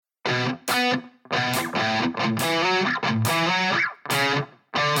And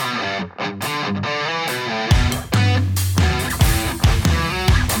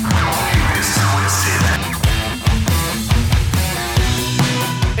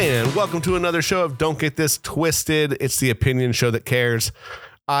welcome to another show of Don't Get This Twisted. It's the opinion show that cares.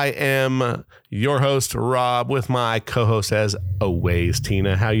 I am your host, Rob, with my co-host as always,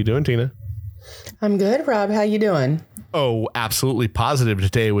 Tina. How you doing, Tina? I'm good, Rob. How you doing? Oh, absolutely positive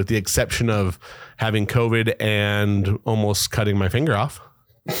today, with the exception of having COVID and almost cutting my finger off.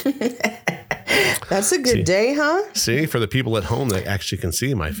 That's a good day, huh? See, for the people at home that actually can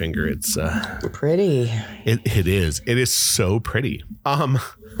see my finger, it's pretty. It is. It is so pretty.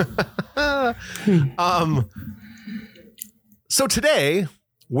 So today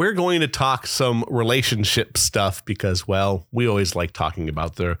we're going to talk some relationship stuff because, well, we always like talking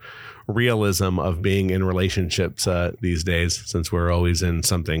about the realism of being in relationships these days, since we're always in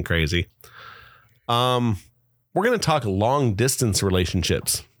something crazy. We're going to talk long distance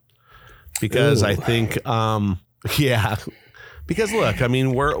relationships because I think, because look, I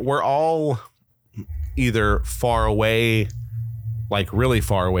mean, we're all either far away, like really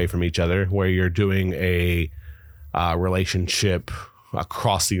far away from each other, where you're doing a relationship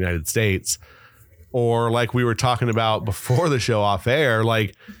across the United States, or like we were talking about before the show off air,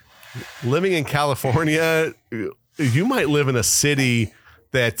 like living in California, you might live in a city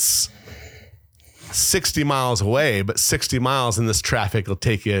that's 60 miles away, but 60 miles in this traffic will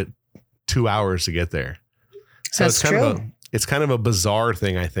take you 2 hours to get there. So That's true. It's kind of a bizarre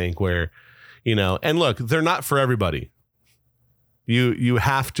thing, I think, where, you know, and look, they're not for everybody. You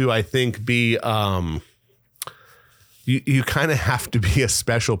have to, I think, be, you kind of have to be a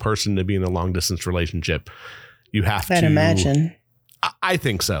special person to be in a long distance relationship. You have to imagine. I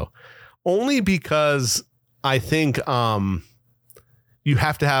think so. Only because I think you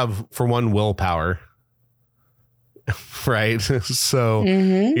have to have, for one, willpower, right? So,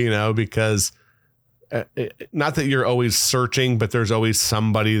 you know, because not that you're always searching, but there's always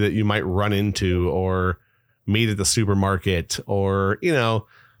somebody that you might run into or meet at the supermarket, or, you know,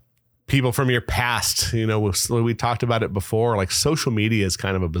 people from your past. You know, we talked about it before, like social media is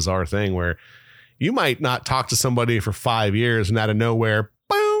kind of a bizarre thing where you might not talk to somebody for 5 years and out of nowhere,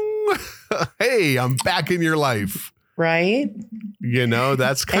 boom, hey, I'm back in your life. Right. You know,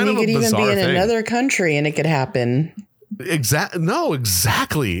 that's kind of a bizarre thing. And you could even be in another country and it could happen.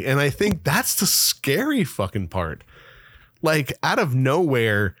 Exactly. And I think that's the scary fucking part. Like, out of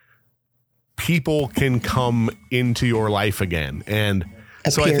nowhere, people can come into your life again. And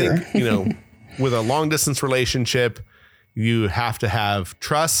so I think, you know, with a long distance relationship, you have to have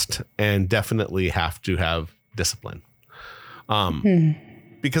trust and definitely have to have discipline.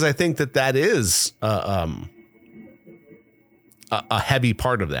 Because I think that is a heavy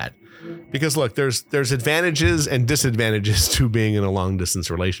part of that. Because look, there's advantages and disadvantages to being in a long distance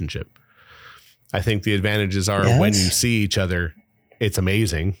relationship. I think the advantages are when you see each other, it's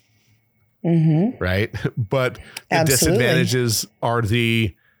amazing. Right. But the disadvantages are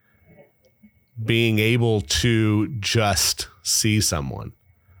the being able to just see someone.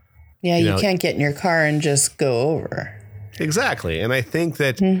 Yeah, you can't get in your car and just go over. Exactly. And I think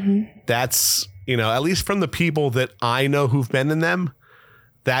that that's, you know, at least from the people that I know who've been in them,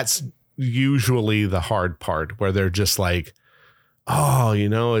 that's usually the hard part, where they're just like, oh, you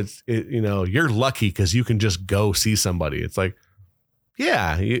know, you know, you're lucky because you can just go see somebody. It's like,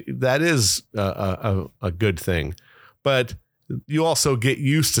 yeah, that is a good thing. But you also get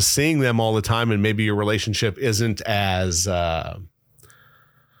used to seeing them all the time, and maybe your relationship isn't as, I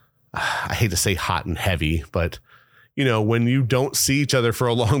hate to say hot and heavy, but, you know, when you don't see each other for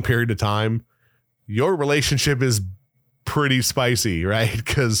a long period of time, your relationship is pretty spicy, right?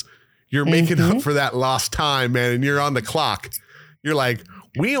 Because you're making up for that lost time, man, and you're on the clock. You're like,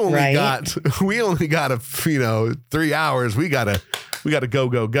 we only got a, you know, 3 hours. We gotta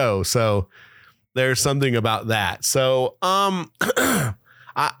go. So there's something about that. So I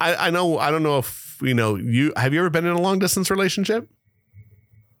know, I don't know if, you know, have you ever been in a long distance relationship?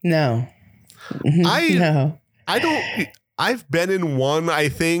 No. No. I've been in one, I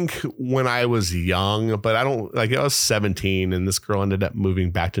think, when I was young, but I don't, like, I was 17 and this girl ended up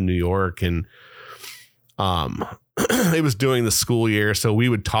moving back to New York, and it was during the school year. So we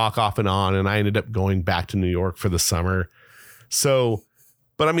would talk off and on, and I ended up going back to New York for the summer. So,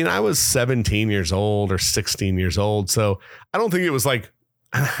 but I mean, I was 17 years old or 16 years old. So I don't think it was like,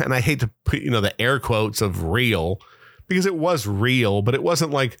 and I hate to put, you know, the air quotes of real, because it was real, but it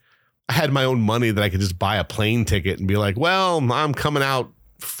wasn't like I had my own money that I could just buy a plane ticket and be like, well, I'm coming out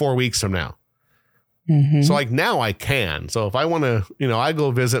 4 weeks from now. Mm-hmm. So like now I can. So if I want to, I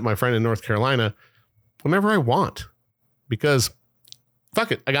go visit my friend in North Carolina whenever I want because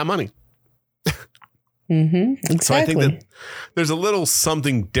fuck it, I got money. Mm-hmm. Exactly. So I think that there's a little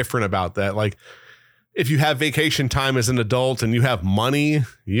something different about that. Like if you have vacation time as an adult and you have money,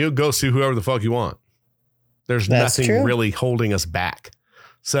 you go see whoever the fuck you want. There's nothing really holding us back.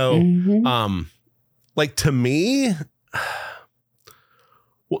 So, like to me,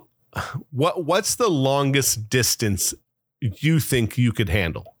 what's the longest distance you think you could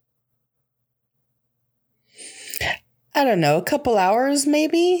handle? I don't know, a couple hours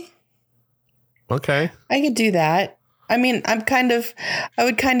maybe. Okay. I could do that. I mean, I would kind of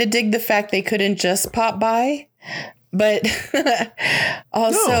dig the fact they couldn't just pop by, but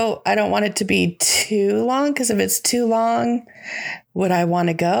also I don't want it to be too long because if it's too long, would I want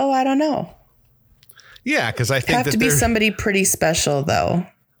to go? I don't know. Yeah, because I think have to be somebody pretty special, though.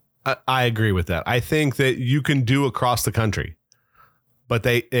 I agree with that. I think that you can do across the country, but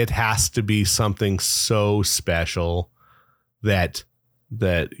it has to be something so special that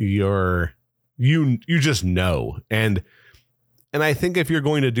you just know. And I think if you're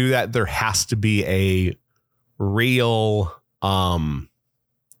going to do that, there has to be a real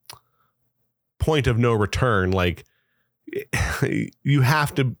point of no return. Like you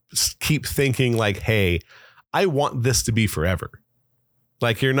have to keep thinking like, hey, I want this to be forever.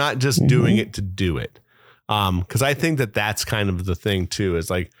 Like you're not just doing it to do it. Because I think that's kind of the thing too, is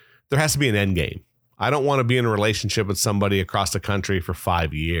like there has to be an end game. I don't want to be in a relationship with somebody across the country for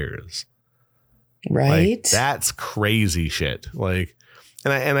 5 years. Right. Like, that's crazy shit. Like,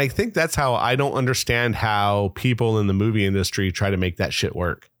 and I think that's how I don't understand how people in the movie industry try to make that shit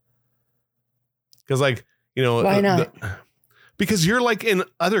work. Because like, why not? Because you're like in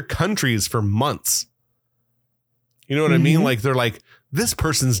other countries for months. You know what I mean? Like they're like, this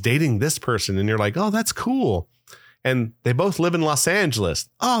person's dating this person. And you're like, oh, that's cool. And they both live in Los Angeles.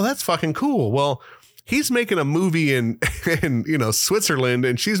 Oh, that's fucking cool. Well, he's making a movie in Switzerland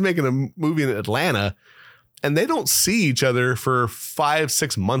and she's making a movie in Atlanta and they don't see each other for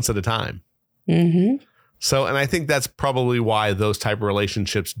 5-6 months at a time. Mm-hmm. So, and I think that's probably why those type of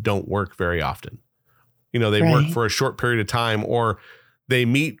relationships don't work very often. They work for a short period of time or they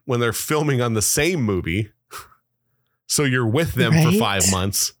meet when they're filming on the same movie. So you're with them for 5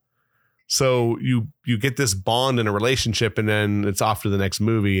 months. So you get this bond in a relationship and then it's off to the next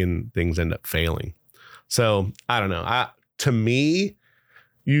movie and things end up failing. So I don't know. To me,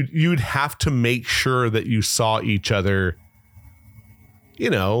 you'd have to make sure that you saw each other,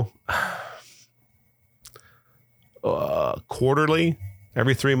 quarterly,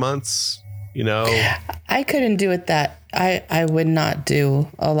 every 3 months, I couldn't do it I would not do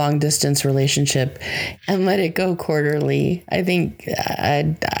a long distance relationship and let it go quarterly. I think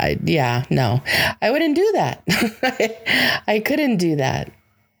no, I wouldn't do that. I couldn't do that.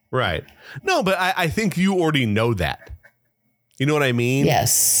 Right. No, but I think you already know that. You know what I mean?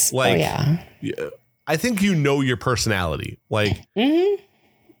 Yes. Like, yeah. I think your personality. Like,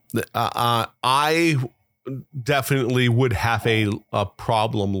 I definitely would have a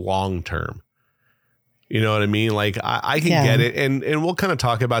problem long term. You know what I mean? Like I can get it. And we'll kind of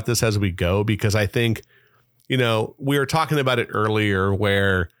talk about this as we go, because I think, we were talking about it earlier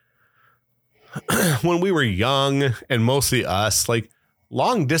where when we were young and mostly us, like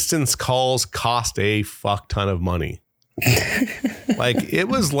long distance calls cost a fuck ton of money. Like it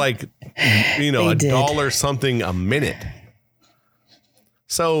was like, $1 something a minute.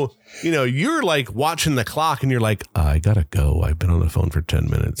 So, you're like watching the clock and you're like, I gotta go. I've been on the phone for 10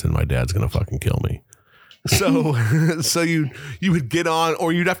 minutes and my dad's going to fucking kill me. So, you would get on,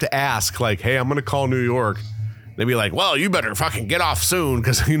 or you'd have to ask like, hey, I'm going to call New York. They'd be like, well, you better fucking get off soon.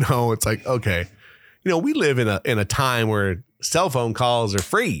 Cause it's like, okay, we live in a time where cell phone calls are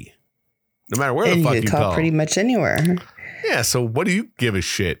free no matter where the fuck you call. Pretty much anywhere. Yeah. So what do you give a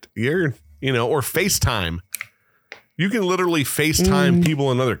shit? Or FaceTime. You can literally FaceTime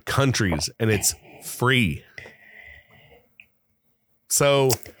people in other countries and it's free. So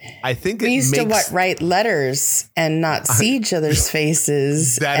I think we used to write letters and not see each other's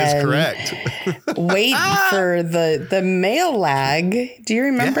faces. That is correct. Wait for the mail lag. Do you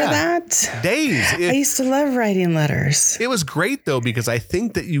remember that? Days. I used to love writing letters. It was great though, because I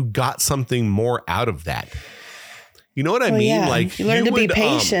think that you got something more out of that. You know what I mean? Yeah. Like you learn to be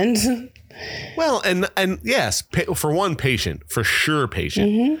patient. Well, and yes, for one, patient, for sure,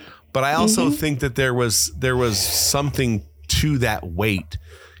 patient. Mm-hmm. But I also think that there was something to that wait.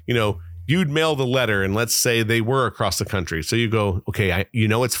 You'd mail the letter and let's say they were across the country. So you go, okay,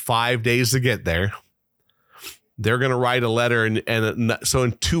 it's 5 days to get there. they're going to write a letter. And so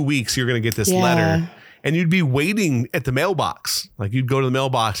in 2 weeks, you're going to get this letter. And you'd be waiting at the mailbox. Like you'd go to the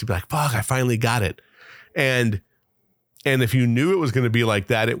mailbox, you'd be like, fuck, I finally got it. And if you knew it was going to be like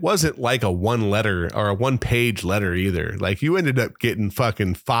that, it wasn't like a 1-page letter either. Like you ended up getting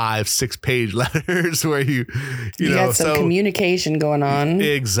fucking 5-6 page letters where you know, got some communication going on.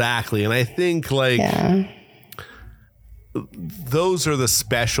 Exactly. And I think like those are the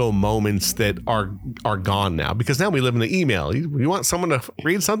special moments that are gone now, because now we live in the email. You want someone to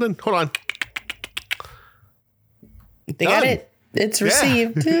read something? Hold on. They got it. It's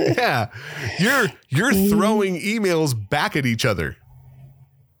received. Yeah. You're throwing emails back at each other.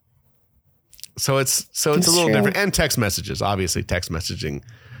 So it's a little different. And text messages. Obviously, text messaging,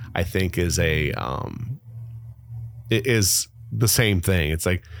 I think, is it is the same thing. It's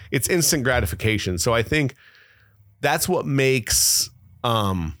like it's instant gratification. So I think that's what makes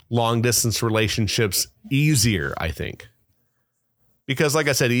long distance relationships easier, I think. Because like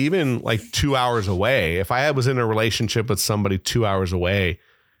I said, even like 2 hours away, if I was in a relationship with somebody 2 hours away,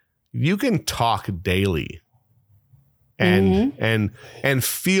 you can talk daily and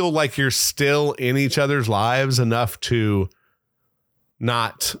feel like you're still in each other's lives enough to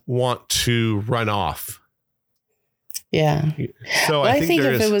not want to run off. Yeah. So I think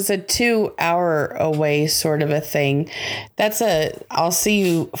if it was a 2 hour away sort of a thing, I'll see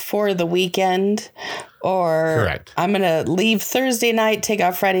you for the weekend, or correct. I'm going to leave Thursday night, take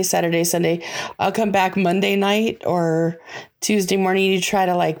off Friday, Saturday, Sunday. I'll come back Monday night or Tuesday morning. You try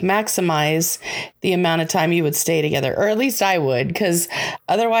to like maximize the amount of time you would stay together, or at least I would, because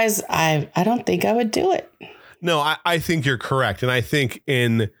otherwise I don't think I would do it. No, I think you're correct. And I think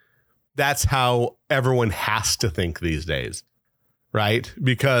that's how everyone has to think these days, right?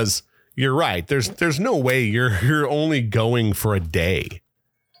 Because you're right. There's no way you're only going for a day.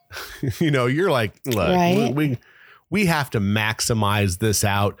 You know, you're like, look, right. we have to maximize this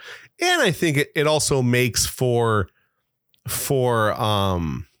out. And I think it also makes for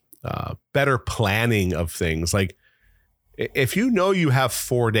better planning of things. Like if you know you have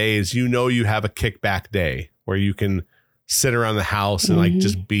 4 days, you know you have a kickback day where you can sit around the house and like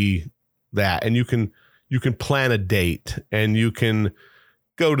just be that, and you can plan a date, and you can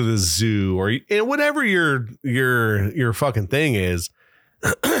go to the zoo, or whatever your fucking thing is.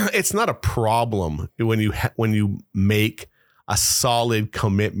 It's not a problem when you make a solid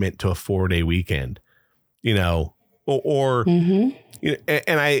commitment to a 4-day weekend, you know, or you know,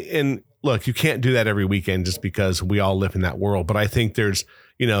 and look, you can't do that every weekend just because we all live in that world. But I think there's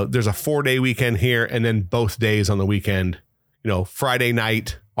a 4-day weekend here, and then both days on the weekend, you know, Friday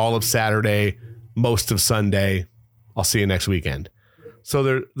night, all of Saturday, most of Sunday. I'll see you next weekend.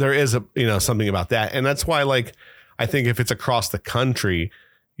 So there is something about that. And that's why, like, I think if it's across the country,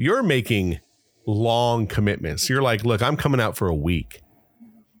 you're making long commitments. You're like, look, I'm coming out for a week.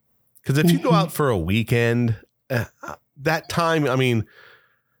 Because if you go out for a weekend, that time, I mean,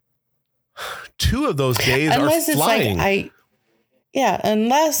 2 of those days unless are flying.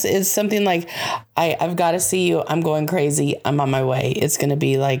 Unless it's something like, I've got to see you. I'm going crazy. I'm on my way. It's going to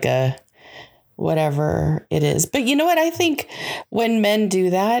be like a whatever it is. But you know what? I think when men do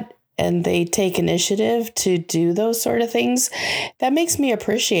that and they take initiative to do those sort of things, that makes me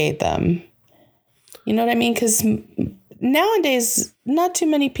appreciate them. You know what I mean? Because nowadays, not too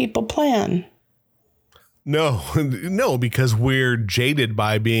many people plan. No, because we're jaded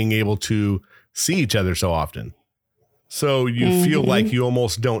by being able to see each other so often. So you feel like you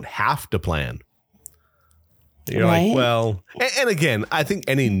almost don't have to plan. You're right? Like, well, and again, I think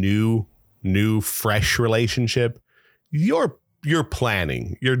any new, fresh relationship, you're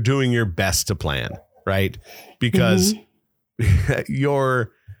planning, you're doing your best to plan, right? Because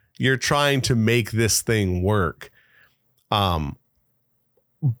you're trying to make this thing work.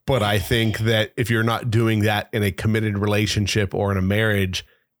 But I think that if you're not doing that in a committed relationship or in a marriage,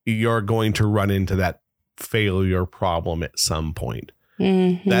 you're going to run into that failure problem at some point.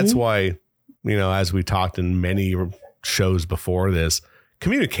 That's why, you know, as we talked in many shows before this,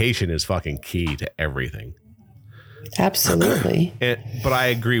 communication is fucking key to everything. Absolutely. But I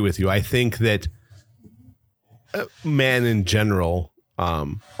agree with you. I think that men in general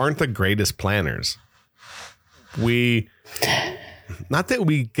aren't the greatest planners. Not that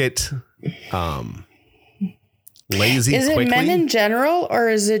we get lazy is quickly. It men in general, or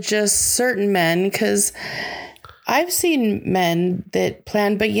is it just certain men? Because I've seen men that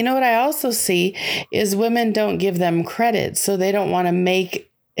plan, but you know what I also see is women don't give them credit. So they don't want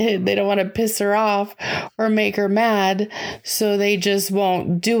to piss her off or make her mad. So they just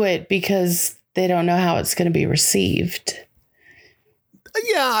won't do it because they don't know how it's going to be received.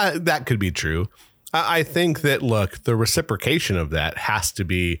 Yeah, that could be true. I think that, look, the reciprocation of that has to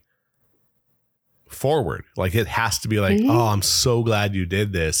be forward. Like, it has to be like, oh, I'm so glad you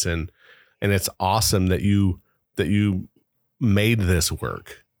did this. And it's awesome that you made this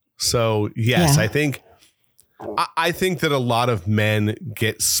work. So yes, Yeah. I think that a lot of men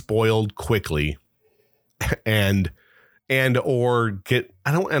get spoiled quickly and or get,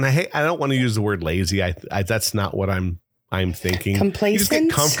 I don't want to use the word lazy. I that's not what I'm thinking. Complacent? You just get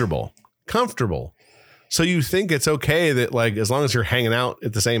comfortable. So you think it's okay that, like, as long as you're hanging out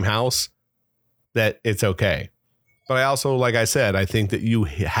at the same house, that it's okay. But I also, like I said, I think that you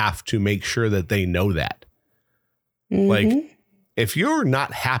have to make sure that they know that. Like, if you're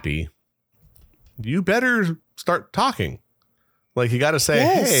not happy, you better start talking. Like, you got to say,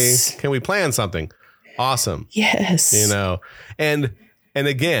 Yes. hey, can we plan something? Awesome. Yes. You know, and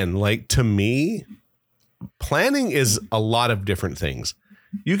again, like, to me, planning is a lot of different things.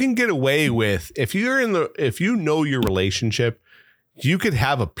 You can get away with, if you know your relationship, you could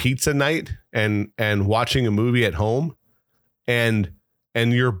have a pizza night and watching a movie at home, and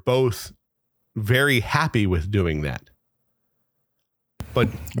you're both very happy with doing that. But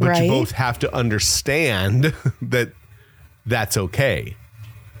Right. you both have to understand that that's okay.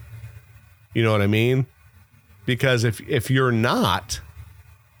 You know what I mean? Because if you're not,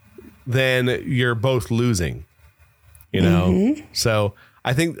 then you're both losing, you know? So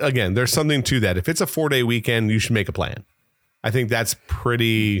I think, again, there's something to that. If it's a 4-day weekend, you should make a plan. I think that's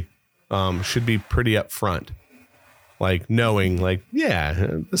pretty, should be pretty upfront. Like, knowing, like,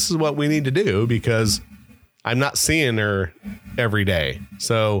 yeah, this is what we need to do because I'm not seeing her every day.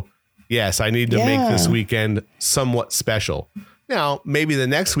 So yes, I need to make this weekend somewhat special. Now, maybe the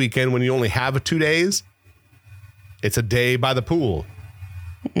next weekend when you only have 2 days, it's a day by the pool.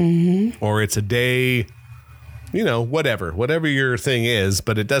 Or it's a day, you know, whatever your thing is,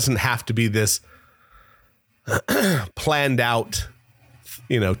 but it doesn't have to be this planned out,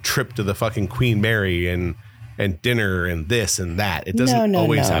 you know, trip to the fucking Queen Mary and dinner and this and that. It doesn't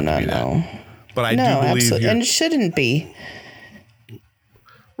always have to be that. But I do believe absolutely. And it shouldn't be.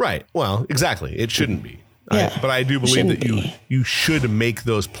 Right. Well, exactly. It shouldn't be. Yeah, but I do believe that shouldn't you should make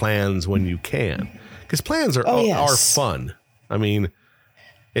those plans when you can, because plans are fun. I mean,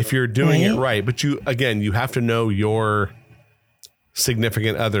 if you're doing it right, but you have to know your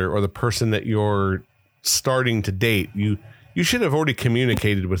significant other or the person that you're starting to date. You should have already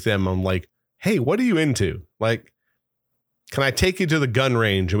communicated with them on, like, hey, what are you into? Like, can I take you to the gun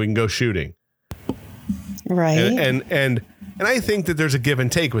range and we can go shooting? Right. And I think that there's a give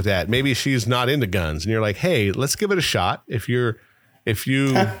and take with that. Maybe she's not into guns and you're like, hey, let's give it a shot. If you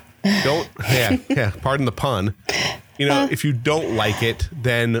don't, pardon the pun, you know, if you don't like it,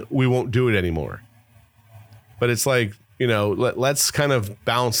 then we won't do it anymore. But it's like, you know, let's kind of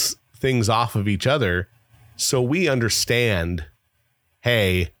bounce things off of each other so we understand,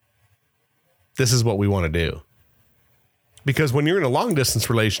 hey, this is what we want to do. Because when you're in a long distance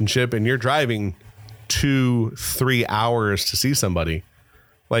relationship and you're driving 2-3 hours to see somebody,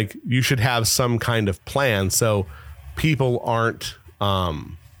 like, you should have some kind of plan so people aren't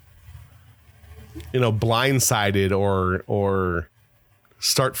blindsided or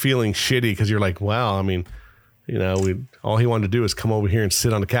start feeling shitty because you're like, well, I mean, you know, all he wanted to do is come over here and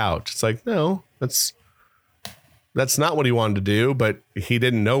sit on the couch. It's like, no, that's not what he wanted to do, but he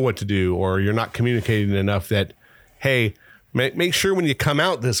didn't know what to do, or you're not communicating enough that, hey, make sure when you come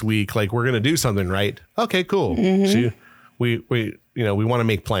out this week, like, we're going to do something, right? Okay, cool. So we want to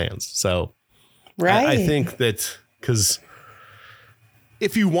make plans. So right. I think that, because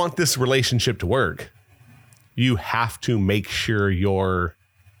if you want this relationship to work, you have to make sure you're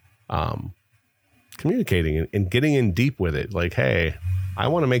communicating and getting in deep with it. Like, hey, I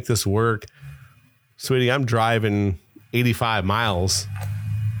want to make this work. Sweetie, I'm driving 85 miles.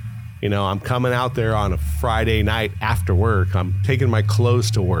 You know, I'm coming out there on a Friday night after work. I'm taking my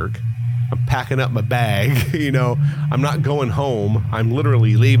clothes to work. I'm packing up my bag. You know, I'm not going home. I'm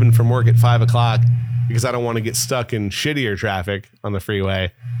literally leaving from work at 5 o'clock because I don't want to get stuck in shittier traffic on the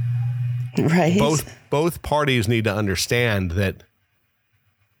freeway. Right. Both parties need to understand that,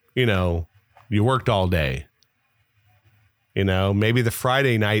 you know, you worked all day. You know, maybe the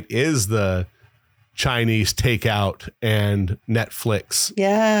Friday night is the Chinese takeout and Netflix.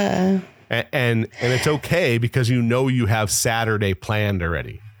 Yeah. And it's okay because you know you have Saturday planned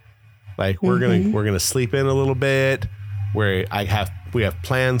already. Like, we're gonna sleep in a little bit. We have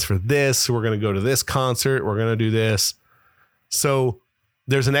plans for this. We're gonna go to this concert. We're gonna do this. So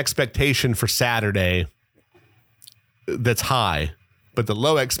there's an expectation for Saturday that's high, but the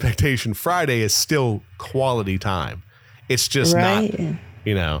low expectation Friday is still quality time. It's just not,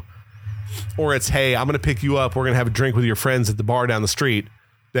 you know. or it's, hey, I'm going to pick you up. We're going to have a drink with your friends at the bar down the street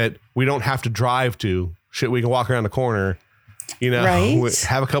that we don't have to drive to. Shit, we can walk around the corner, Right.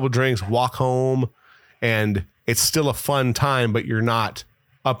 have a couple drinks, walk home, and it's still a fun time, but you're not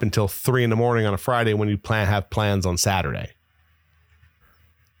up until 3 a.m. on a Friday when you have plans on Saturday.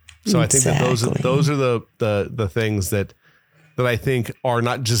 So I think that those are the things that I think are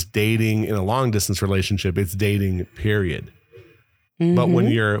not just dating in a long distance relationship, it's dating period. But when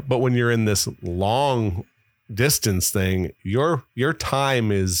you're in this long distance thing, your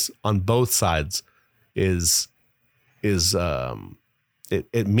time is on both sides it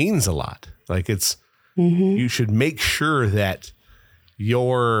means a lot. Like you should make sure that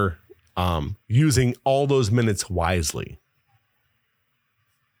you're using all those minutes wisely.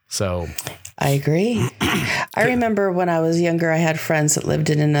 So I agree. I remember when I was younger, I had friends that lived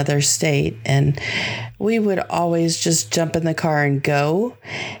in another state, and we would always just jump in the car and go.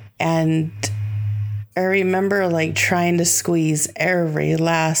 And I remember like trying to squeeze every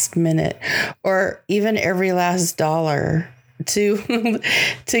last minute or even every last dollar to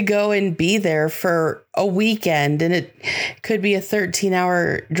go and be there for a weekend. And it could be a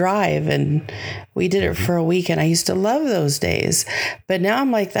 13-hour drive, and we did it for a week, and I used to love those days. But now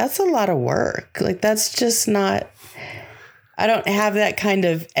I'm like, that's a lot of work. Like, that's just not, I don't have that kind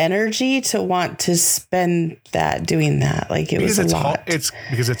of energy to want to spend that doing that. Like, it was a lot. It's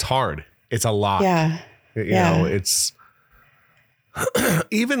because it's hard. It's a lot. Yeah. You know, it's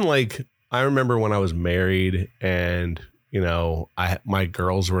even like, I remember when I was married and, my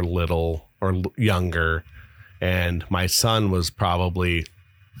girls were little or younger, and my son was probably,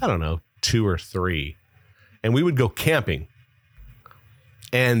 I don't know, 2 or 3, and we would go camping,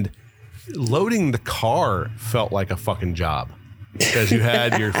 and loading the car felt like a fucking job because you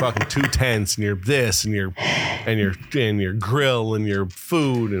had your fucking 2 tents and your this and your grill and your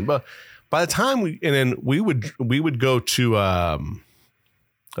food, and by the time we would go to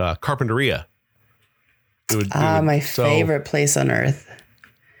Carpinteria. My favorite place on earth.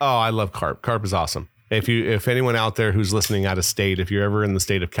 Oh, I love Carp. Carp is awesome. If anyone out there who's listening out of state, if you're ever in the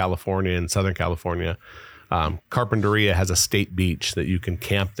state of California and Southern California, Carpinteria has a state beach that you can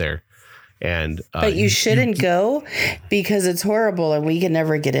camp there. And but you shouldn't go because it's horrible and we can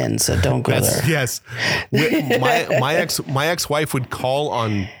never get in. So don't go there. Yes, my ex-wife would call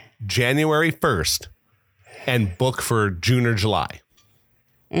on January 1st and book for June or July.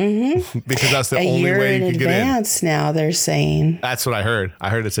 Mm-hmm. Because that's the only way you can get in. A year in advance now, they're saying. That's what I heard. I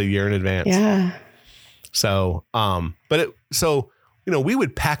heard it's a year in advance. Yeah. So, we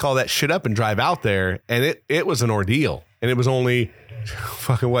would pack all that shit up and drive out there, and it was an ordeal, and it was only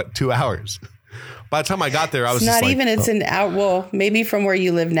fucking 2 hours. By the time I got there, I was not even. It's an hour. Well, maybe from where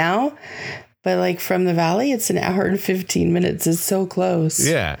you live now, but like from the valley, it's an hour and 15 minutes. It's so close.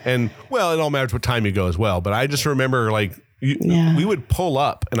 Yeah, and it all matters what time you go as well. But I just remember we would pull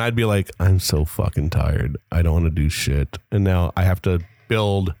up and I'd be like, I'm so fucking tired. I don't want to do shit. And now I have to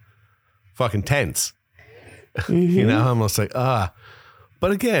build fucking tents. Mm-hmm. I'm almost like,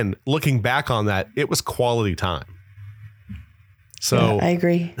 But again, looking back on that, it was quality time. So I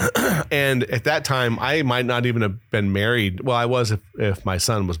agree. And at that time, I might not even have been married. Well, I was if my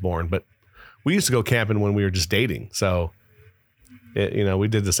son was born, but we used to go camping when we were just dating. So, we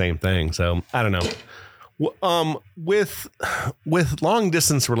did the same thing. So I don't know. With long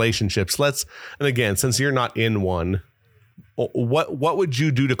distance relationships, and again, since you're not in one, what would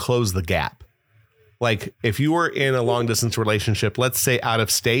you do to close the gap? Like if you were in a long distance relationship, let's say out of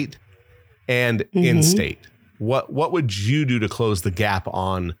state and in state, what would you do to close the gap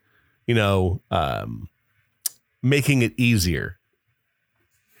on, making it easier?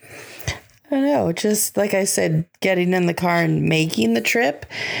 I don't know. Just like I said, getting in the car and making the trip,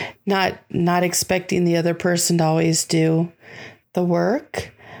 not expecting the other person to always do the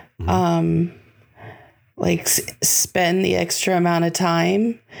work. Mm-hmm. Spend the extra amount of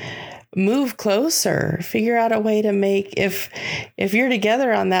time, move closer, figure out a way to make, if you're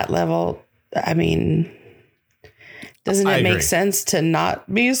together on that level, I mean, doesn't it make sense to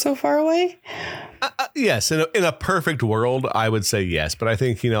not be so far away? Yes. In a perfect world, I would say yes. But I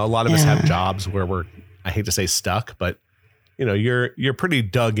think, a lot of us have jobs where I hate to say stuck, but you're pretty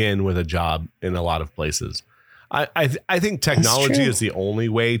dug in with a job in a lot of places. I think technology is the only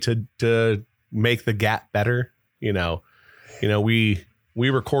way to make the gap better. We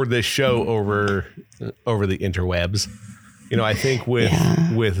record this show over the interwebs. I think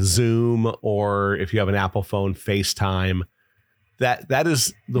with Zoom, or if you have an Apple phone, FaceTime, that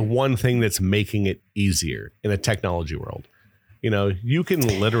is the one thing that's making it easier in a technology world. You can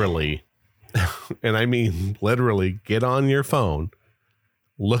literally, and I mean literally, get on your phone,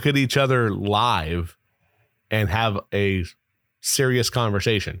 look at each other live and have a serious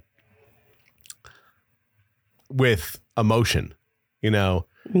conversation with emotion, I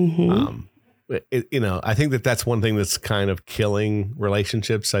think that's one thing that's kind of killing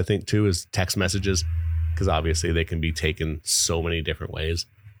relationships, I think, too, is text messages, because obviously they can be taken so many different ways.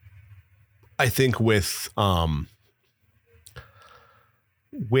 I think with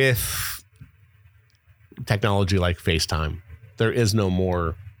technology like FaceTime, there is no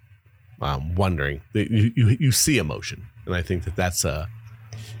more wondering. You see emotion, and I think that's a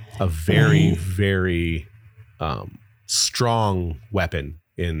very, very strong weapon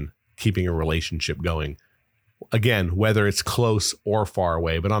in keeping a relationship going. Again, whether it's close or far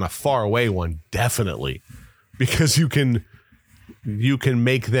away, but on a far away one, definitely, because you can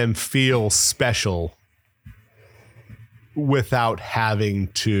make them feel special without having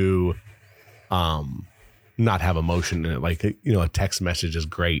to not have emotion in it. Like, a text message is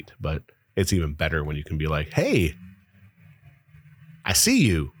great, but it's even better when you can be like, hey, I see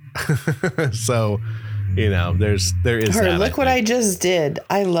you. So, there is that. Look what I just did.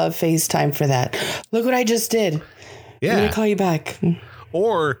 I love FaceTime for that. Look what I just did. Yeah. I'm going to call you back.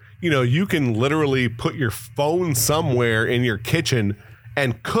 Or, you can literally put your phone somewhere in your kitchen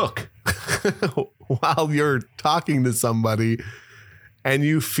and cook while you're talking to somebody, and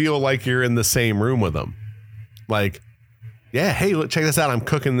you feel like you're in the same room with them. Like, yeah, hey, look, check this out. I'm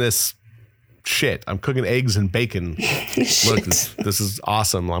cooking this shit. I'm cooking eggs and bacon. Look, this is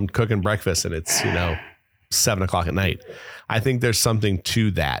awesome. I'm cooking breakfast, and it's, 7:00 at night. I think there's something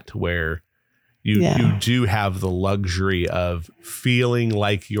to that where you do have the luxury of feeling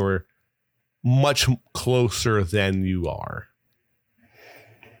like you're much closer than you are.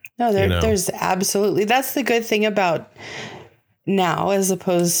 No, there's absolutely, that's the good thing about now as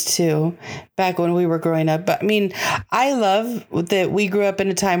opposed to back when we were growing up. But I mean, I love that we grew up in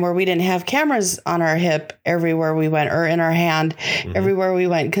a time where we didn't have cameras on our hip everywhere we went, or in our hand everywhere we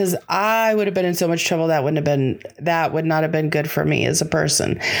went, because I would have been in so much trouble. That would not have been good for me as a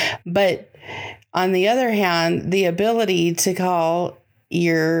person. But on the other hand, the ability to call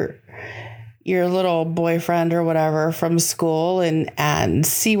your little boyfriend or whatever from school and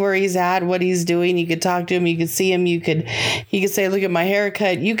see where he's at, what he's doing. You could talk to him. You could see him. He could say, look at my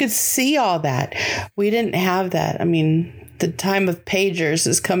haircut. You could see all that. We didn't have that. I mean, the time of pagers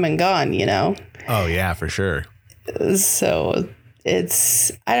is come and gone, Oh yeah, for sure. So I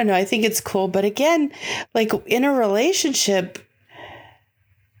don't know. I think it's cool. But again, like in a relationship,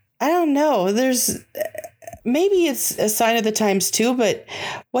 I don't know. Maybe it's a sign of the times too, but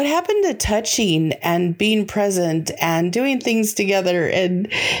what happened to touching and being present and doing things together? And,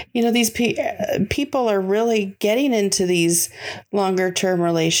 these people are really getting into these longer term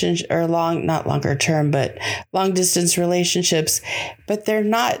relationships, or not longer term, but long distance relationships, but they're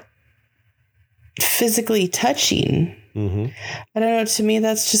not physically touching. Mm-hmm. I don't know. To me,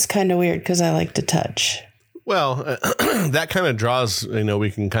 that's just kind of weird because I like to touch. Well, that kind of draws,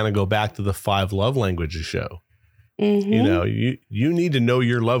 we can kind of go back to the 5 love languages show. Mm-hmm. You need to know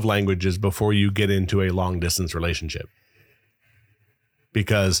your love languages before you get into a long distance relationship.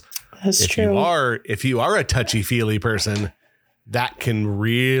 Because if you are a touchy feely person, that can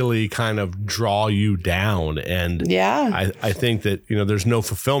really kind of draw you down. And yeah, I think that, there's no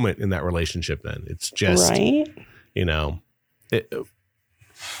fulfillment in that relationship then. It's just, right.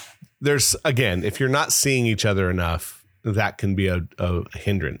 There's, again, if you're not seeing each other enough, that can be a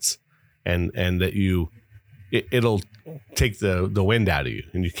hindrance, and that it'll take the wind out of you,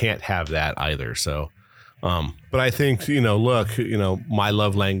 and you can't have that either. So, but I think, my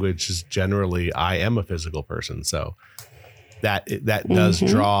love language is generally, I am a physical person. So that does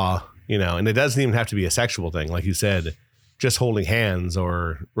draw, and it doesn't even have to be a sexual thing. Like you said, just holding hands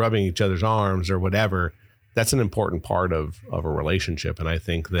or rubbing each other's arms or whatever. That's an important part of a relationship. And I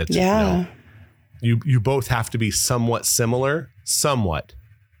think that, you both have to be somewhat similar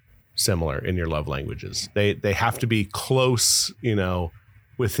in your love languages. They have to be close,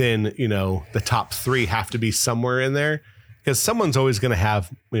 within, the top 3 have to be somewhere in there, because someone's always going to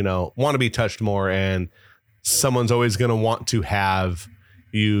have, want to be touched more. And someone's always going to want to have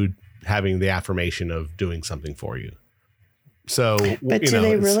you having the affirmation of doing something for you. So, but do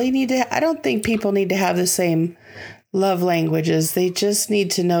they really need to? I don't think people need to have the same love languages. They just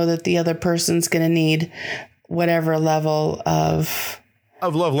need to know that the other person's going to need whatever level of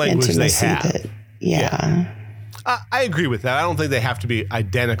love language they have. Yeah. I agree with that. I don't think they have to be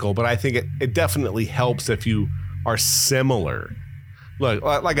identical, but I think it definitely helps if you are similar. Look,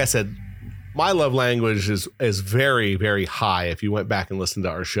 like I said, my love language is very, very high. If you went back and listened to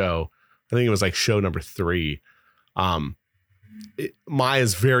our show, I think it was like show number 3.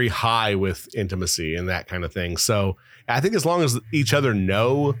 Maya's very high with intimacy and that kind of thing. So I think as long as each other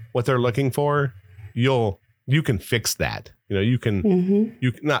know what they're looking for, you can fix that. You can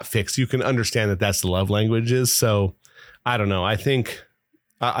you not fix. You can understand that that's the love languages. So I don't know. I think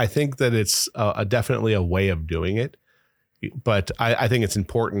that it's definitely a way of doing it. But I think it's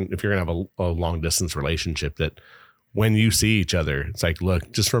important if you're going to have a long distance relationship that when you see each other, it's like,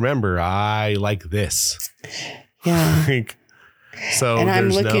 look, just remember, I like this. Yeah. So and I'm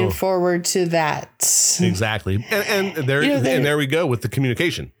looking forward to that. Exactly. And there we go with the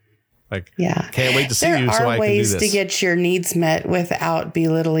communication. Like, yeah, can't wait to see you so I can do this. There are ways to get your needs met without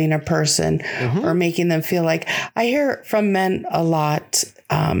belittling a person or making them feel like, I hear from men a lot,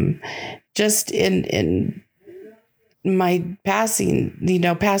 just in my passing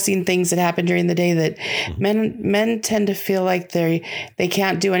things that happen during the day that men tend to feel like they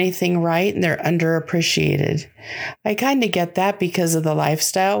can't do anything right and they're underappreciated. I kind of get that because of the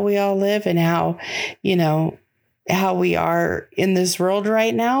lifestyle we all live and how we are in this world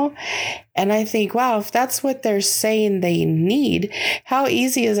right now. And I think, wow, if that's what they're saying they need, how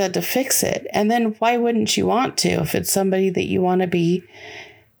easy is that to fix it? And then why wouldn't you want to if it's somebody that you want to be,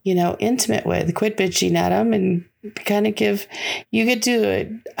 intimate with? Quit bitching at them and kind of you could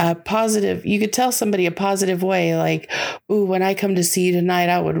do a positive, you could tell somebody a positive way, like, ooh, when I come to see you tonight,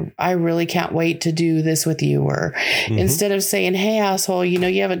 I really can't wait to do this with you. Or instead of saying, hey, asshole,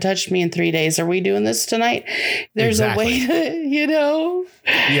 you haven't touched me in 3 days. Are we doing this tonight? There's a way to,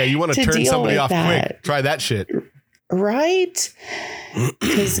 yeah, you want to turn somebody off quick. Try that shit. Right?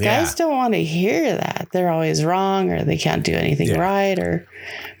 Because guys don't want to hear that. They're always wrong or they can't do anything right. Or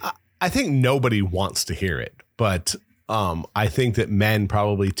I think nobody wants to hear it. But I think that men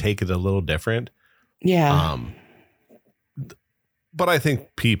probably take it a little different. Yeah. But I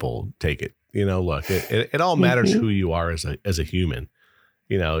think people take it. Look, it all matters who you are as a human.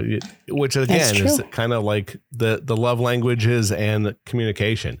 Which again is kind of like the love languages and the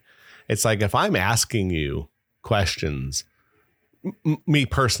communication. It's like if I'm asking you questions, me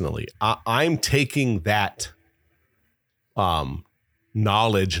personally, I'm taking that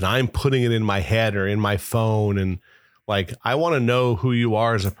knowledge and I'm putting it in my head or in my phone, and like I want to know who you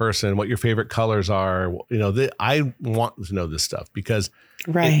are as a person, what your favorite colors are. I want to know this stuff because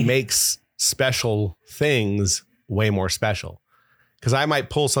it makes special things way more special. Because I might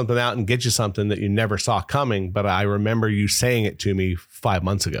pull something out and get you something that you never saw coming, but I remember you saying it to me 5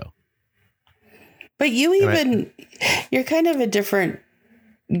 months ago. But you're kind of a different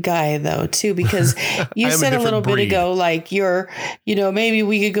guy though too, because you said a little bit ago, like maybe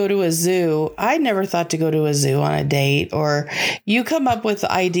we could go to a zoo. I never thought to go to a zoo on a date, or you come up with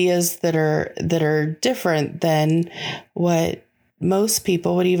ideas that are different than what most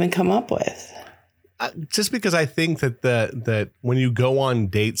people would even come up with. Just because I think that when you go on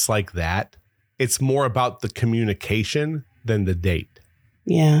dates like that, it's more about the communication than the date.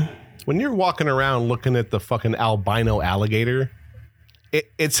 Yeah. When you're walking around looking at the fucking albino alligator,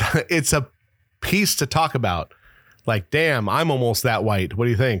 it's a piece to talk about. Like, damn, I'm almost that white. What do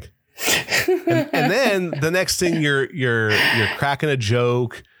you think? and then the next thing you're cracking a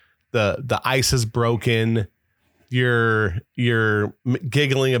joke. The ice is broken. You're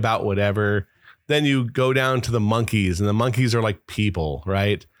giggling about whatever. Then you go down to the monkeys, and the monkeys are like people,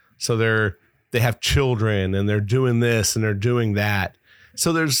 right? So they have children and they're doing this and they're doing that.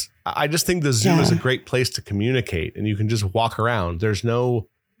 So I just think the zoo is a great place to communicate, and you can just walk around. There's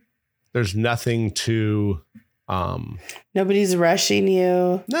nothing to, nobody's rushing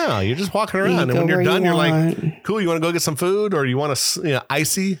you. No, you're just walking around. And when you're done, you're like, cool. You want to go get some food, or you want to,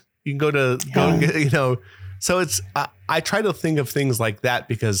 icy? You can go and get, so I try to think of things like that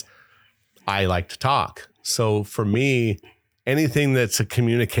because I like to talk. So for me, anything that's a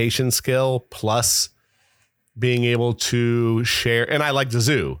communication skill plus being able to share, and I like the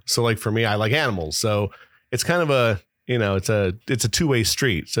zoo. So like for me, I like animals. So it's kind of it's a two-way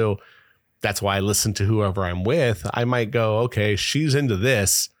street. So that's why I listen to whoever I'm with. I might go, okay, she's into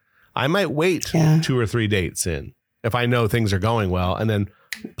this. I might wait 2 or 3 dates in if I know things are going well, and then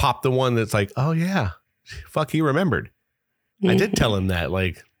pop the one that's like, oh yeah, fuck, he remembered. I did tell him that,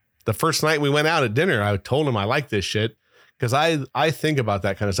 like, the first night we went out at dinner, I told him I like this shit because I think about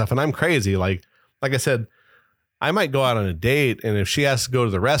that kind of stuff, and I'm crazy. Like I said, I might go out on a date, and if she has to go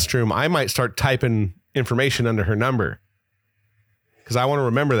to the restroom, I might start typing information under her number because I want to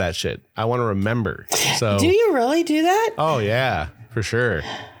remember that shit. I want to remember. So do you really do that? Oh yeah, for sure.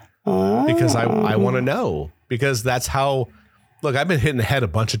 Because I want to know, because that's how. Look, I've been hit in the head a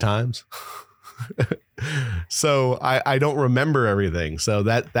bunch of times. So I don't remember everything. So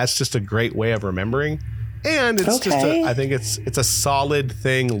that's just a great way of remembering. And it's I think it's a solid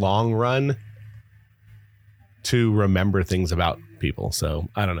thing long run to remember things about people. So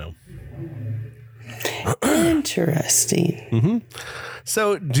I don't know. Interesting. Mm-hmm.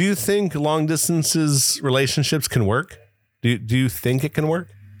 So do you think long distances relationships can work? Do you think it can work?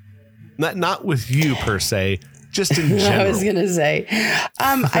 Not with you per se, just in general. I was going to say,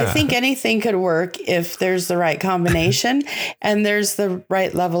 I think anything could work if there's the right combination and there's the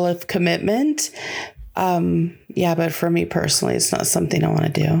right level of commitment. Yeah, but for me personally, it's not something I want to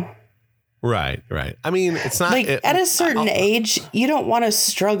do. Right. I mean, it's not like at a certain age, you don't want to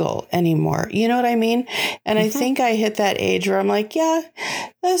struggle anymore. You know what I mean? And I think I hit that age where I'm like, yeah,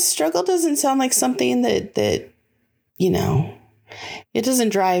 the struggle doesn't sound like something that, you know, it doesn't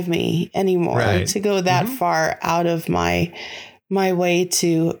drive me anymore to go that far out of my way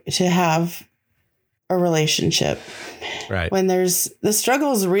to have a relationship. Right. When the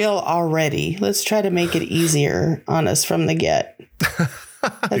struggle is real already, let's try to make it easier on us from the get.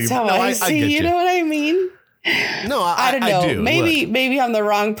 That's how I see. You know what I mean? No, I don't know. I do. Maybe I'm the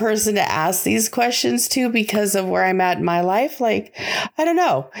wrong person to ask these questions to because of where I'm at in my life. Like, I don't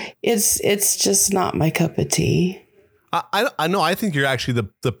know. It's just not my cup of tea. I know. I think you're actually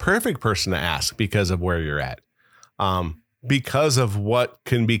the perfect person to ask because of where you're at. Because of what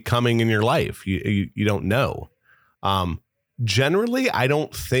can be coming in your life. You don't know. Generally, I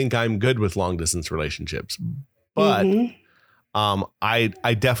don't think I'm good with long distance relationships, but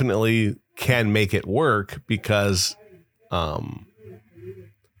I definitely can make it work because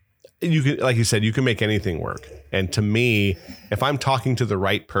you can, like you said, you can make anything work. And to me, if I'm talking to the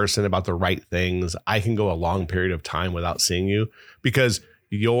right person about the right things, I can go a long period of time without seeing you because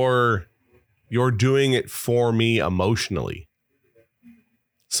you're doing it for me emotionally.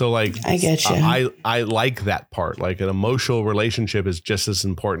 So like, I get you. I like that part. Like an emotional relationship is just as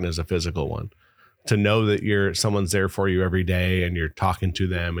important as a physical one. To know that someone's there for you every day and you're talking to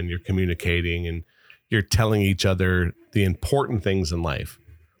them and you're communicating and you're telling each other the important things in life.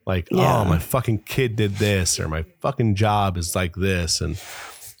 Like, oh, my fucking kid did this or my fucking job is like this and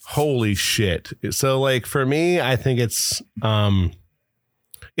holy shit. So like for me, I think it's I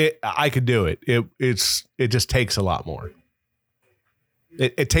could do it. It just takes a lot more.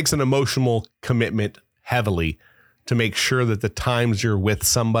 It takes an emotional commitment heavily to make sure that the times you're with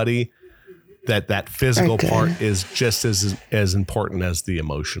somebody that physical part is just as important as the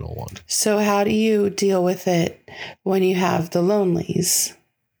emotional one. So how do you deal with it when you have the lonelies?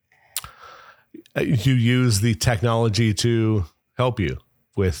 You use the technology to help you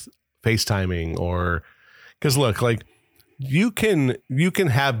with FaceTiming or because look, like you can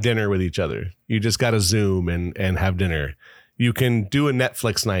have dinner with each other. You just got to Zoom and have dinner. You can do a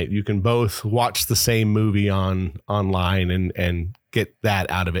Netflix night. You can both watch the same movie online and get that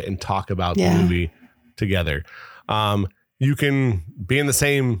out of it and talk about the movie together. You can be in the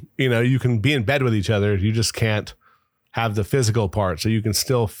same, you can be in bed with each other. You just can't have the physical part. So you can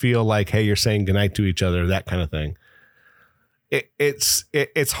still feel like, hey, you're saying goodnight to each other, that kind of thing.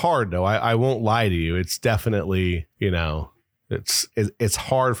 It's hard though. I won't lie to you. It's definitely, it's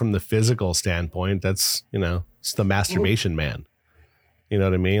hard from the physical standpoint. That's, it's the masturbation man. You know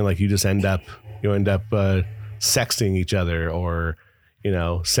what I mean? Like you end up sexting each other or,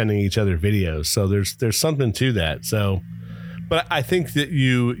 sending each other videos. So there's something to that. So, but I think that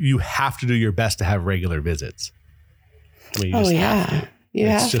you have to do your best to have regular visits. I mean, you have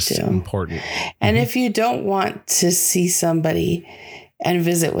it's just important. And if you don't want to see somebody and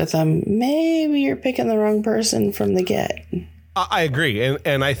visit with them, maybe you're picking the wrong person from the get. I agree.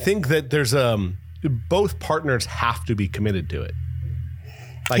 And I think that there's both partners have to be committed to it.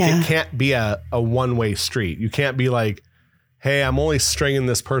 Like it can't be a one-way street. You can't be like, hey, I'm only stringing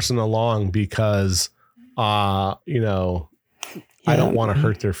this person along because, I don't want to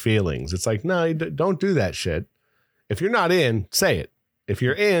hurt their feelings. It's like, no, don't do that shit. If you're not in, say it. If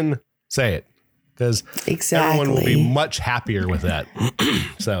you're in, say it. Because everyone will be much happier with that.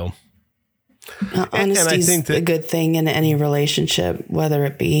 So. Honesty is a good thing in any relationship, whether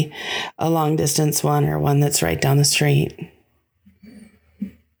it be a long distance one or one that's right down the street.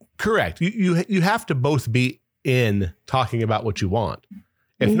 Correct. You have to both be in talking about what you want.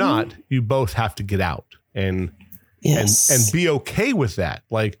 If not, you both have to get out and be okay with that.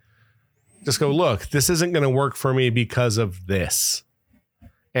 Like, just go, look, this isn't going to work for me because of this.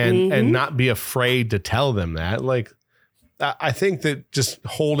 And not be afraid to tell them that. Like, I think that just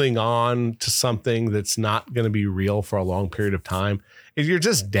holding on to something that's not going to be real for a long period of time, is you're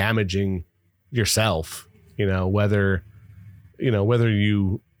just damaging yourself, whether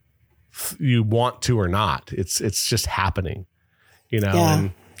you want to or not. It's just happening, and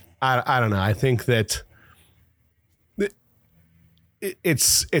I don't know. I think that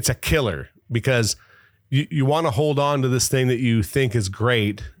it's a killer because you want to hold on to this thing that you think is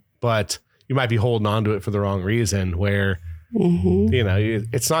great, but you might be holding on to it for the wrong reason where,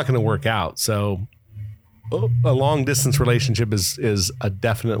 it's not going to work out. So a long distance relationship is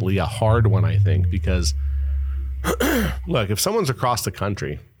definitely a hard one, I think, because look, if someone's across the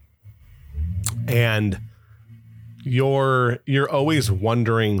country and you're always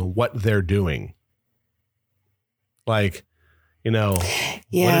wondering what they're doing, like, what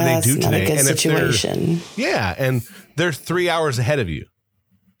did they do today? And situation. And they're 3 hours ahead of you.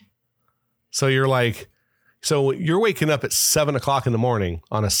 So you're like, you're waking up at 7 o'clock in the morning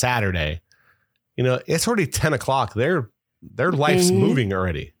on a Saturday. It's already 10 o'clock. Their life's moving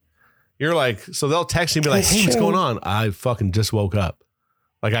already. You're like, so they'll text you and be like, hey, what's going on? I fucking just woke up.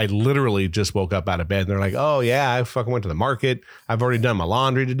 Like, I literally just woke up out of bed. And they're like, oh yeah, I fucking went to the market. I've already done my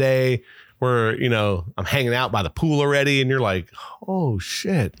laundry today. I'm hanging out by the pool already. And you're like, oh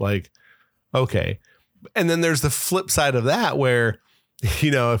shit. Like, okay. And then there's the flip side of that where, if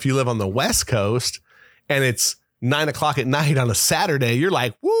you live on the West Coast and it's 9 o'clock at night on a Saturday, you're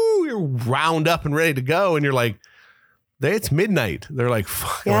like, woo, you're round up and ready to go. And you're like, it's midnight. They're like,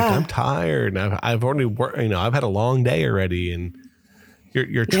 fuck, like, I'm tired. And I've already worked, I've had a long day already. And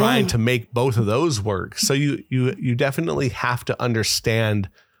you're trying to make both of those work. So you definitely have to understand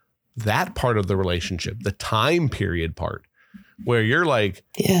that part of the relationship, the time period part, where you're like,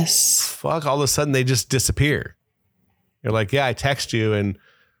 yes, fuck, all of a sudden they just disappear. You're like, yeah, I text you and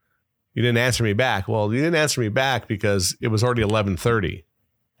you didn't answer me back. Well, you didn't answer me back because it was already 11:30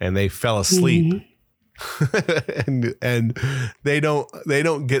 and they fell asleep. and they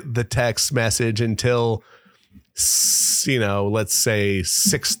don't get the text message until, let's say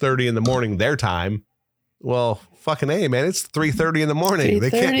 6:30 in the morning, their time. Well, fucking A, man, it's 3:30 in the morning.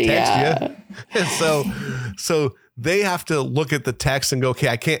 They can't text you. And so they have to look at the text and go, okay,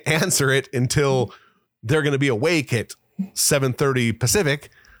 I can't answer it until they're going to be awake at 7:30 Pacific.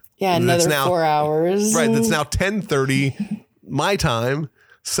 Yeah, another 4 hours. Right. That's now 10:30 my time.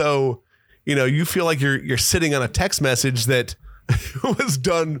 So, you feel like you're sitting on a text message that was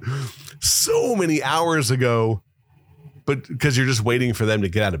done so many hours ago, but because you're just waiting for them to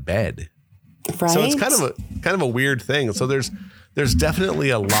get out of bed. Right. So it's kind of a weird thing. So there's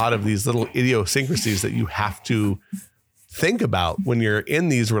definitely a lot of these little idiosyncrasies that you have to think about when you're in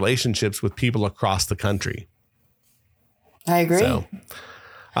these relationships with people across the country. I agree. So,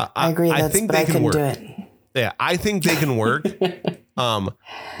 I agree. I think they can work. Do it. Yeah, I think they can work.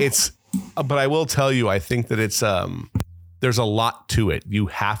 But I will tell you, I think that it's there's a lot to it. You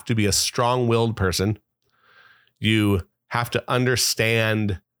have to be a strong-willed person. You have to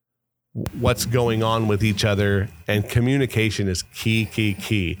understand what's going on with each other, and communication is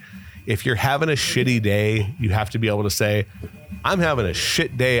key. If you're having a shitty day, you have to be able to say, I'm having a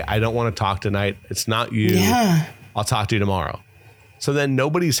shit day. I don't want to talk tonight. It's not you. Yeah. I'll talk to you tomorrow. So then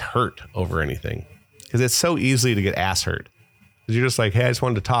nobody's hurt over anything, because it's so easy to get ass hurt. Because you're just like, hey, I just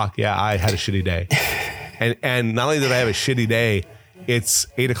wanted to talk. Yeah, I had a shitty day. And not only did I have a shitty day, it's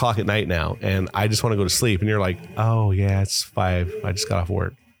 8 o'clock at night now, and I just want to go to sleep. And you're like, oh yeah, it's 5. I just got off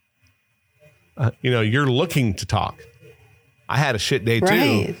work. You're looking to talk. I had a shit day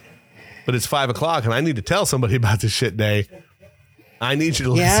too, but it's 5 o'clock and I need to tell somebody about this shit day. I need you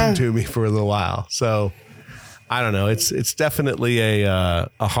to listen to me for a little while. So I don't know. It's definitely a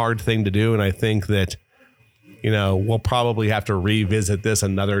hard thing to do. And I think that, we'll probably have to revisit this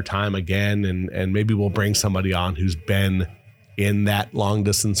another time again. And maybe we'll bring somebody on who's been in that long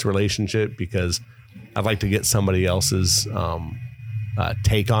distance relationship, because I'd like to get somebody else's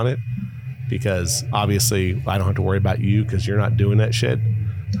take on it. Because obviously I don't have to worry about you because you're not doing that shit.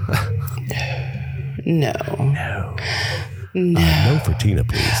 No. No for Tina,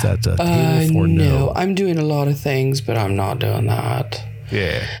 please. That's a Tina for no. I'm doing a lot of things, but I'm not doing that.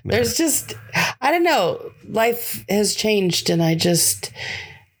 Yeah. No. There's just, I don't know. Life has changed, and I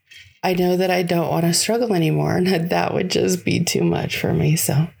know that I don't want to struggle anymore, and that would just be too much for me.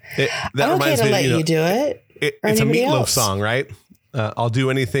 So I'm okay to let you do it. It's a Meatloaf song, right? I'll do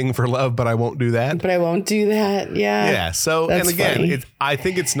anything for love, but I won't do that. But I won't do that. Yeah. Yeah. So, and again, I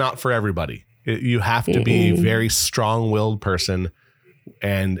think it's not for everybody. You have to be a very strong-willed person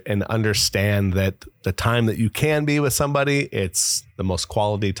and understand that the time that you can be with somebody, it's the most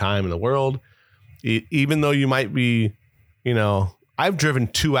quality time in the world. Even though you might be, I've driven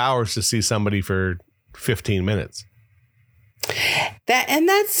 2 hours to see somebody for 15 minutes.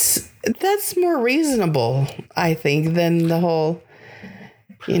 That's more reasonable, I think, than the whole,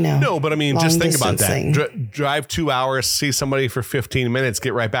 No, but I mean, just think about that. thing. Drive 2 hours, see somebody for 15 minutes,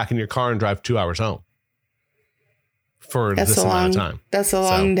 get right back in your car and drive 2 hours home. for this amount of time. That's a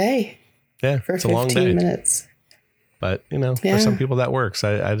long day. Yeah, for it's a long 15 day. minutes. But, for some people that works.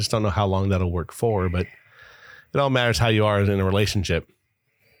 I just don't know how long that'll work for, but it all matters how you are in a relationship.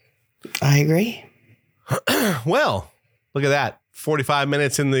 I agree. Well, look at that. 45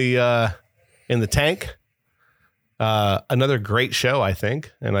 minutes in the tank. Another great show, I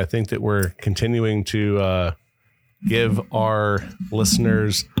think. And I think that we're continuing to give our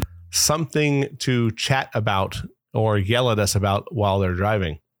listeners something to chat about or yell at us about while they're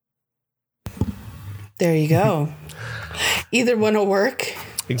driving. There you go. Either one will work.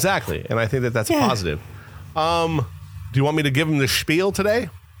 Exactly. And I think that that's a positive. Do you want me to give them the spiel today?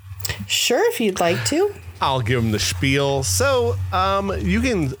 Sure, if you'd like to. I'll give them the spiel. So you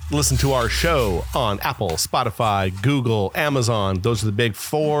can listen to our show on Apple, Spotify, Google, Amazon. Those are the big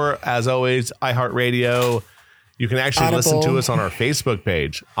four. As always, iHeartRadio. You can actually listen to us on our Facebook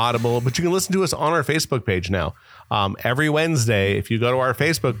page, Audible, but you can listen to us on our Facebook page now. Every Wednesday, if you go to our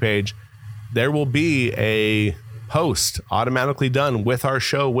Facebook page, there will be a post automatically done with our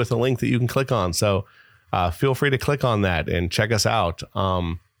show with a link that you can click on. So feel free to click on that and check us out.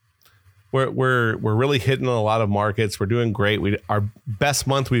 We're really hitting a lot of markets. We're doing great. Our best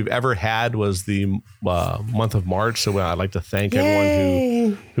month we've ever had was the month of March. So I'd like to thank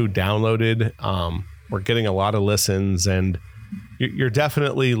everyone who downloaded. We're getting a lot of listens, and you're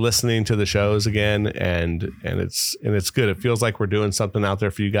definitely listening to the shows again, and it's good. It feels like we're doing something out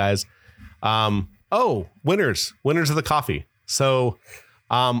there for you guys. Winners of the coffee. So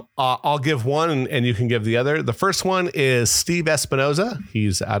I'll give one and you can give the other. The first one is Steve Espinoza.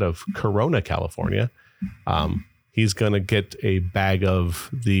 He's out of Corona, California. He's going to get a bag of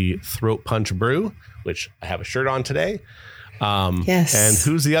the Throat Punch Brew, which I have a shirt on today. Yes. And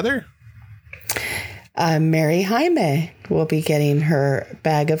who's the other? Mary Jaime will be getting her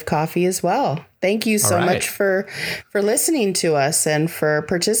bag of coffee as well. Thank you so much for listening to us and for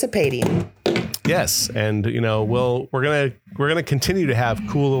participating. Yes, and we're gonna continue to have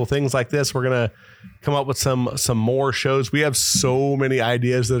cool little things like this. We're gonna come up with some more shows. We have so many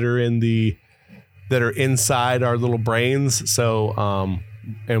ideas that are inside our little brains. So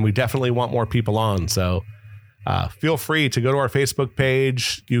and we definitely want more people on. So feel free to go to our Facebook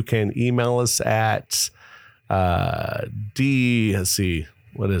page. You can email us at let's see,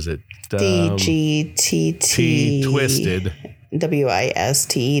 what is it? DGTT Twisted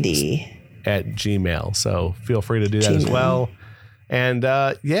WISTED at Gmail. So feel free to do that as well. And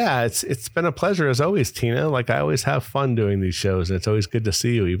it's been a pleasure as always, Tina. Like I always have fun doing these shows, and it's always good to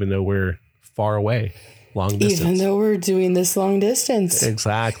see you, even though we're far away, long distance. Even though we're doing this long distance.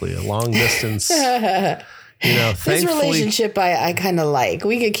 Exactly, a long distance. This relationship I kind of like.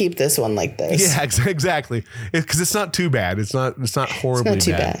 We could keep this one like this. Yeah, exactly. Because it's not too bad. It's not horribly it's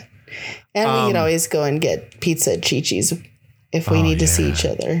not too bad. And we could always go and get pizza at Chi-Chi's if we need to see each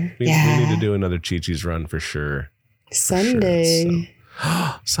other. We need to do another Chi-Chi's run for sure. Sunday.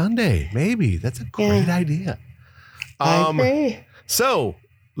 So. Sunday, maybe. That's a great idea. I agree. So,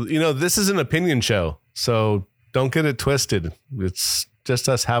 this is an opinion show. So don't get it twisted. It's just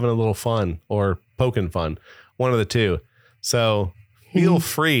us having a little fun or poking fun. One of the two. So feel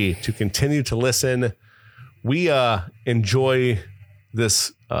free to continue to listen. We enjoy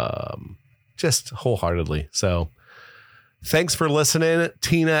this just wholeheartedly. So thanks for listening.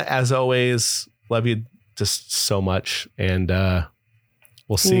 Tina, as always, love you just so much. And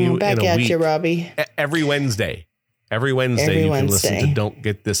we'll see you back in a at week. you, Robbie. Every Wednesday. Every Wednesday you can listen to Don't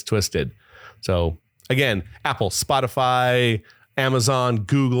Get This Twisted. So again, Apple, Spotify, Amazon,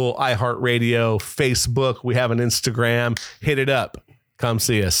 Google, iHeartRadio, Facebook. We have an Instagram. Hit it up. Come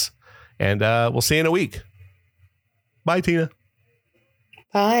see us. And we'll see you in a week. Bye, Tina.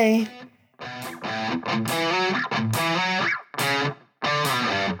 Bye.